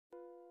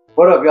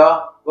What up,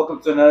 y'all?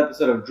 Welcome to another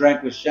episode of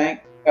Drink with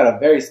Shank. Got a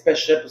very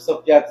special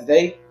episode for y'all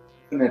today.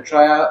 We're gonna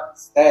try out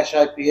Stash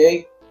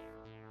IPA.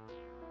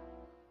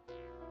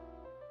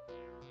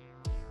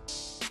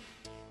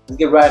 Let's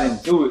get right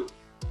into it.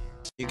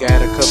 You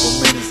got a couple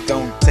minutes,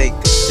 gon' take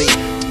a seat.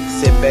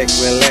 Sit back,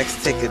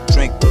 relax, take a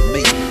drink with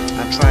me.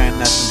 I'm trying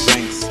out some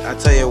drinks. I'll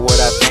tell you what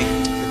I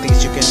think. The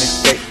things you can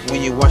expect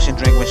when you watch and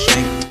drink with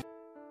Shank.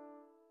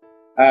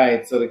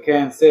 Alright, so the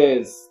can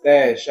says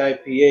Stash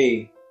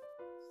IPA.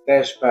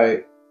 Stash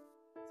Pipe,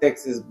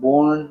 Texas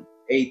born,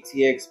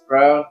 ATX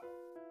proud.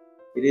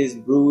 It is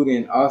brewed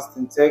in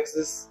Austin,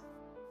 Texas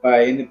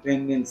by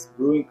Independence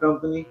Brewing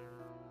Company.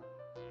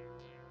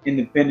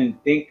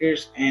 Independent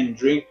thinkers and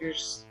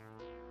drinkers.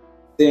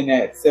 Sitting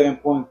at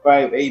 7.5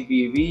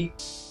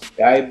 ABV.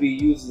 The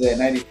IBU is at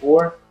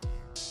 94.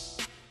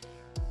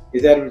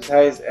 Is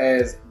advertised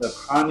as the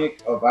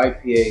Chronic of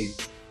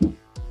IPAs. And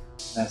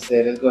I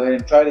said, let's go ahead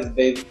and try this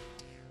baby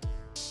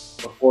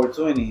for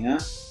 420, huh?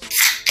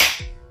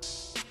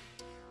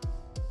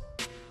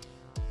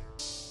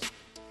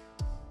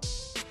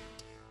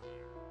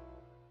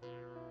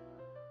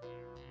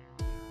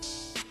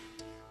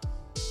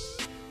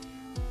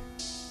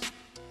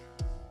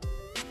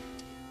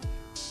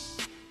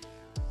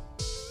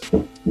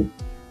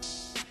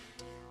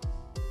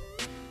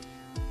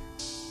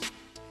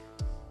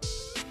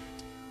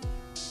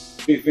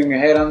 Three-finger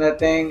head on that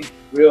thing,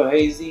 real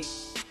hazy,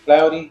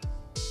 cloudy.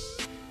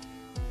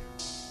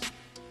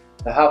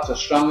 The hops are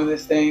strong in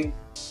this thing.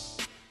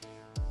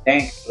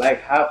 Dank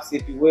like hops,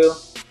 if you will.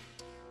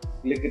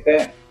 Look at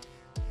that.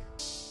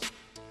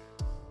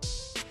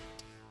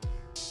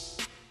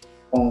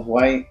 Phone's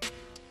white.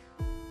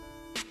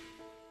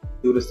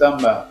 Do the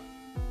something about.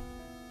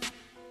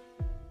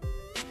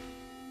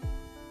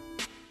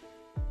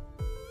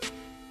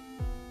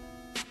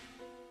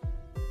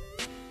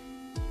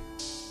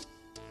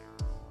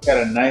 Got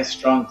a nice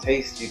strong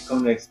taste you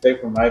come to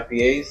expect from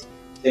IPAs.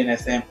 Saying that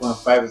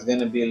 7.5 is going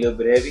to be a little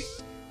bit heavy.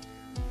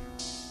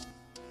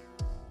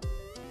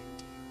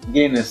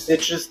 Getting a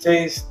citrus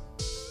taste,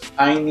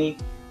 piney.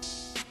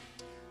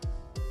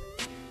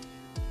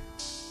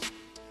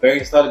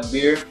 Very solid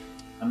beer.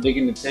 I'm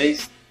digging the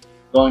taste.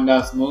 Going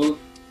down smooth.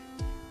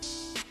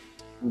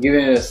 I'm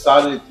giving it a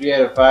solid 3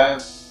 out of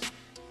 5.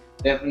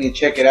 Definitely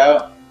check it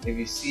out. If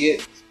you see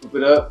it, scoop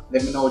it up.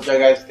 Let me know what y'all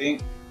guys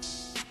think.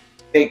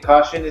 Take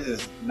caution, this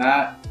is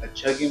not a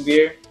chugging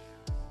beer.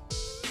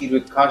 Eat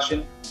with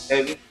caution, it's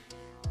heavy.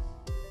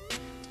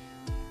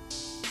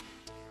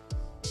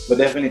 But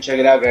definitely check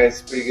it out,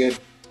 guys, it's pretty good.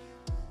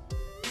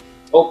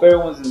 Hope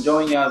everyone's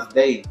enjoying y'all's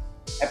day.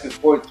 Happy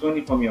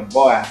 420 from your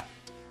boy.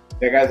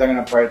 If you guys are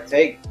gonna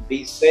partake,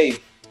 be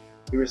safe.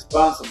 Be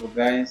responsible,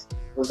 guys.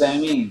 What does that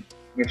mean?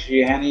 Make sure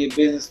you handle your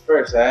business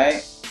first,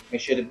 alright?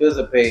 Make sure the bills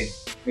are paid.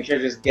 Make sure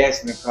there's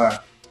gas in the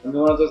car. Don't be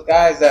one of those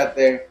guys out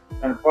there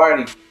trying to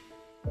party.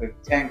 With a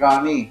tank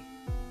on me.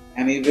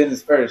 Handle your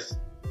business first.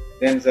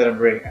 Then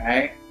celebrate,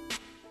 alright?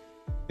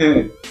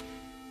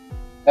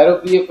 That'll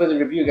be it for the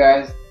review,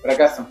 guys. But I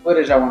got some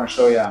footage I want to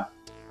show y'all.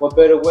 What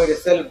better way to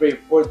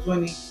celebrate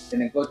 420 than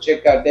to go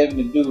check out Devin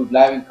The Dude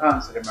live in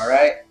concert, am I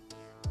right?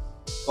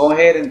 Go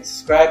ahead and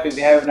subscribe if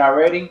you haven't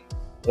already.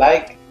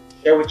 Like,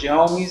 share with your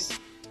homies.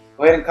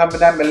 Go ahead and comment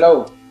down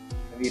below.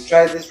 Have you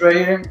tried this right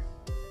here?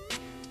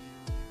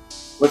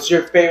 What's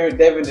your favorite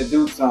Devin The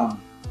Dude song?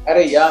 How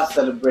do y'all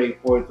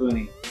celebrate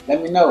 420?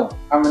 Let me know.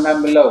 Comment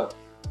down below.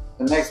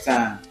 Till next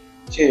time.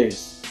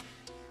 Cheers.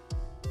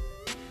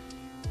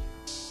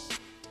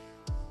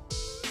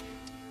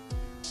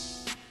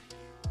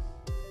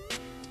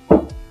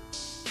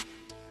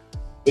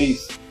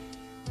 Peace.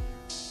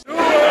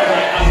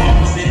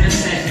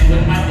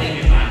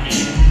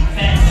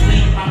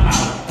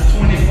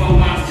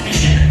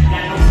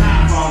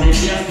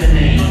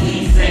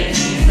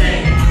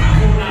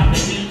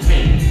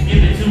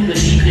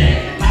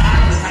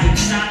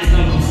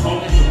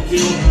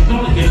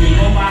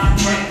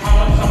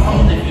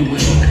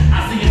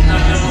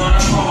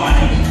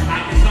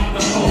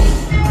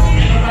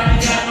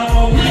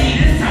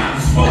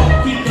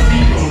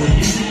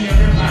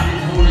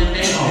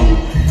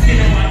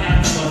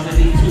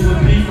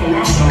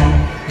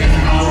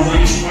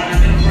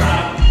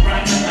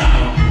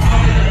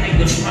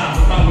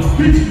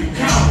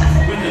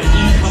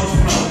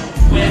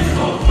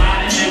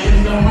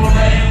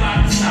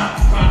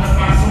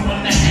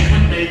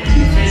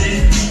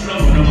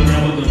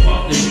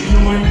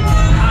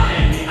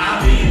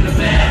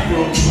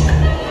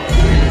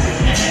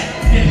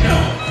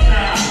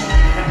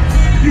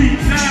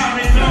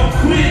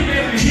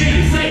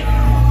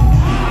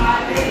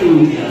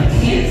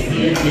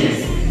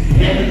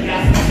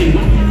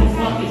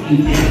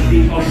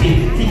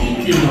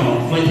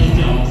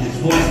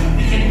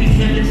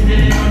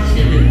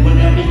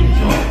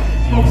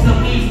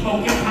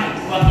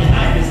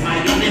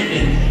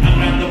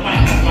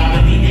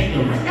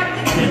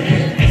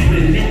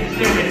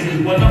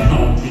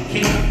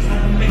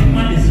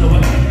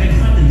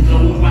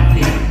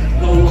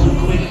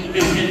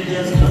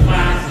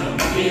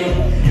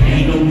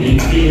 Ain't no big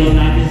deal,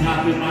 I just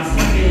hop in my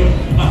skill.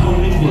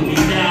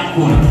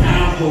 going to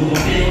town for the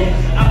bill.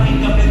 I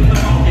wake up in the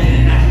morning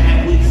and I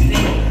have weeks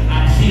still.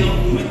 I chill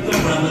with the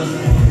brothers,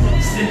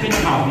 sipping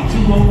coffee.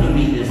 Too old to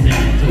meet this thing,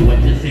 to what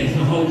this takes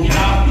to hold it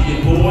off.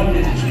 You're born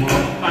in this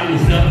world, by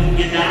yourself,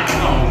 you're not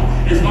alone.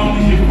 As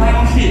long as you're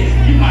grown shit,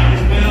 you might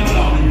as well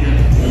belong in this.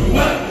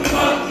 What the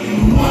fuck you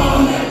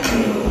wanna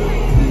do?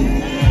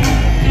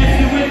 If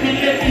you're with me,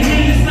 let me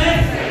hear you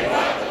say.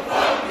 What the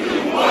fuck you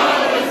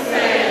wanna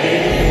say?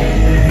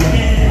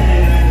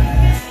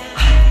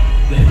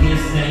 The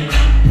hearsay,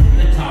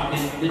 the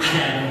talking, the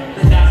chatter,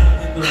 the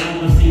gossip, the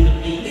rumors, see the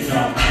beat, it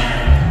don't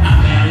matter. I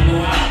barely go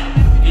out,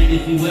 and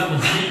if you ever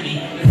see me,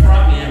 it's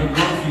probably at a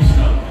grocery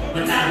store.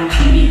 But not on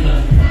TV,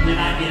 cause when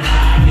I get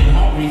high, I get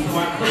hungry, so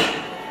I click.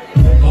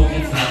 Go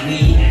get some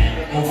weed and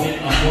open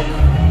a book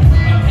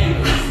of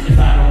papers if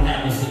I don't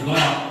have a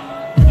cigar.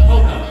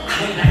 Hold up,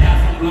 wait, I got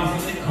some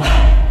bluffs in the car.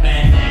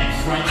 Bang, bang,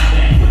 strike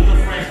back with a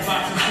fresh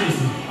box of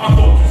scissors. I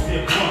thought you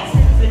said bluffs.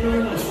 Say, no,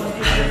 what's the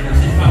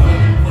difference? If I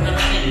wouldn't put up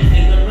in it,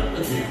 nigga, look at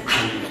this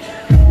page.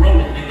 Roll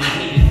it, nigga,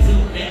 hit it 2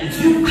 minutes,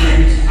 you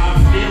bitch. I'm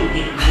still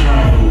getting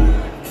thrown.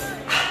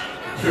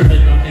 Sure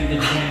that I think the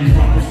James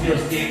Rumble still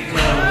stick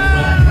close.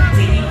 But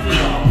to each it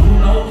all, who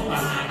knows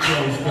behind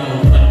closed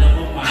doors? But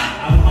never mind,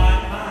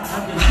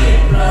 I'm just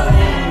getting blown.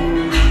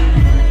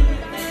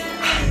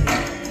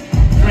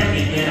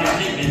 Drinking, yet I'm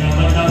thinking of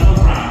another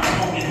rhyme.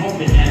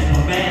 Hoping that no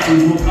bad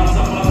news will come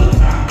some other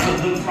time. Cause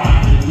I'm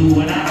trying to do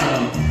what I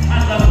love. I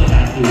love what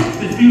I do.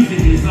 This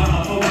music is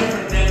something so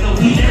different than the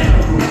we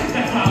ever grew.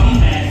 That's why we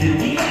imagine,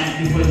 we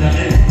asking for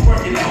nothing.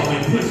 Working hard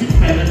and pushing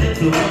better than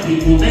to the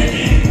people they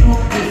can't do.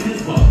 This is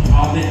for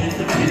all the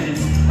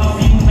independents. A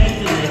few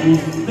major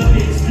labels, the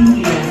big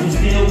studios who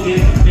still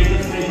give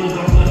bigger figures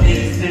on the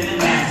hits than the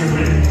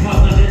masterin'.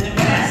 Mother than the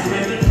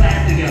masterin', the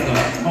class together.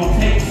 On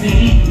tape,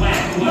 CD, wax,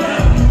 or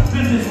whatever.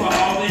 This is for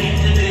all the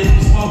engineers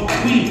who smoke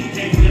weed.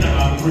 Can't forget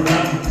about the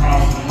production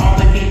costs. All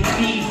the getting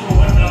fees for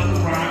another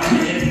rhyme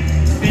hit.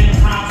 Spend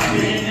time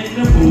spitting in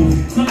the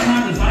booth.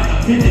 Sometimes it's like a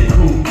pivot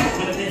crew,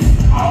 but it's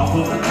all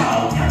for the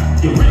call.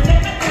 You're ready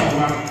to go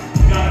out.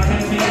 Gotta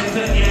continue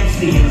to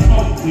MC and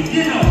smoke weed.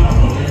 You know I'm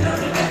rolling up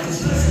and up the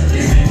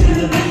listen to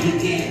the beat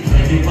again.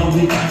 Drinking but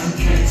we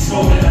concentrate.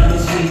 Smoking other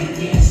sweet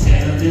again.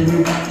 Instead of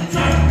doing right to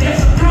drink. Yes,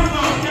 come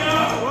on,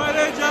 y'all. What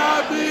a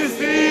job this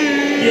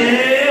is!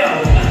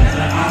 Yeah.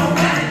 I don't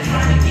mind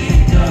trying to get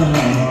it done.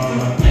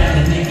 Yeah,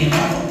 the thinking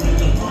I'm with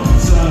the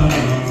ones up.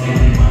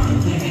 Everybody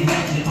thinking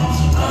that you're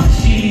awesome. Oh,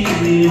 shit.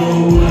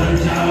 Oh, what a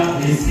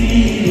job this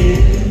is.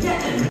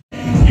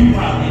 You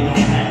probably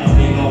don't have a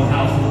big old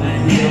house on that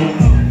hill.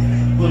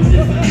 But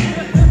this is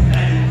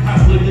how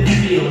would it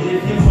feel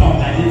if you fall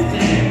back this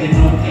thing and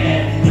no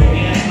cat? Your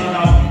hands cut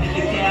off and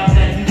the gal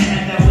that you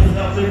had that was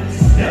helping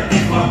step the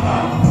fuck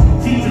off.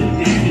 She took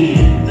the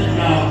kid, the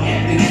dog,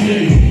 and the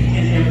kid.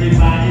 And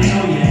everybody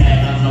know you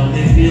and I know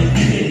they feel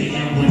pity.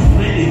 And when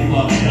pretty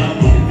fucked up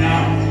and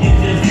now you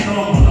just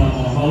normal, no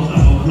more hoes, no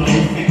more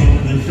clothes, pick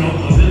up the show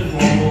of this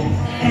formal.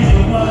 And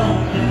you wonder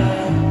why?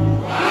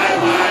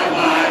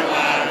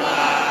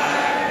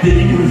 Then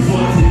you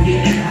resort to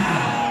getting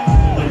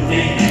high, but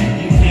then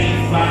you can't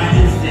find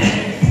this thing.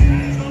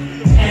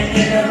 And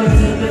you never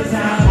took the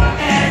time to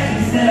ask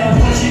yourself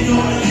what you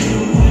gonna do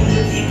when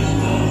the people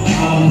go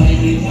home. And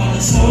you wanna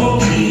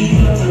smoke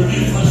weed, but the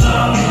reefer's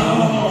all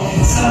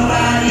gone.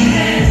 Somebody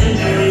has the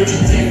nerve to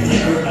take the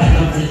earth back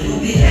up to do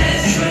the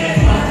ashtray.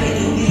 Why they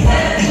do me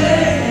that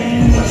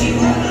way? What you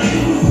wanna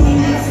do when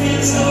your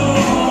friends go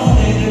home?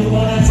 And you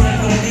wanna drink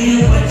a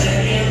beer, but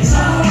your head's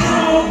all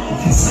wrong.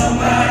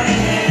 Somebody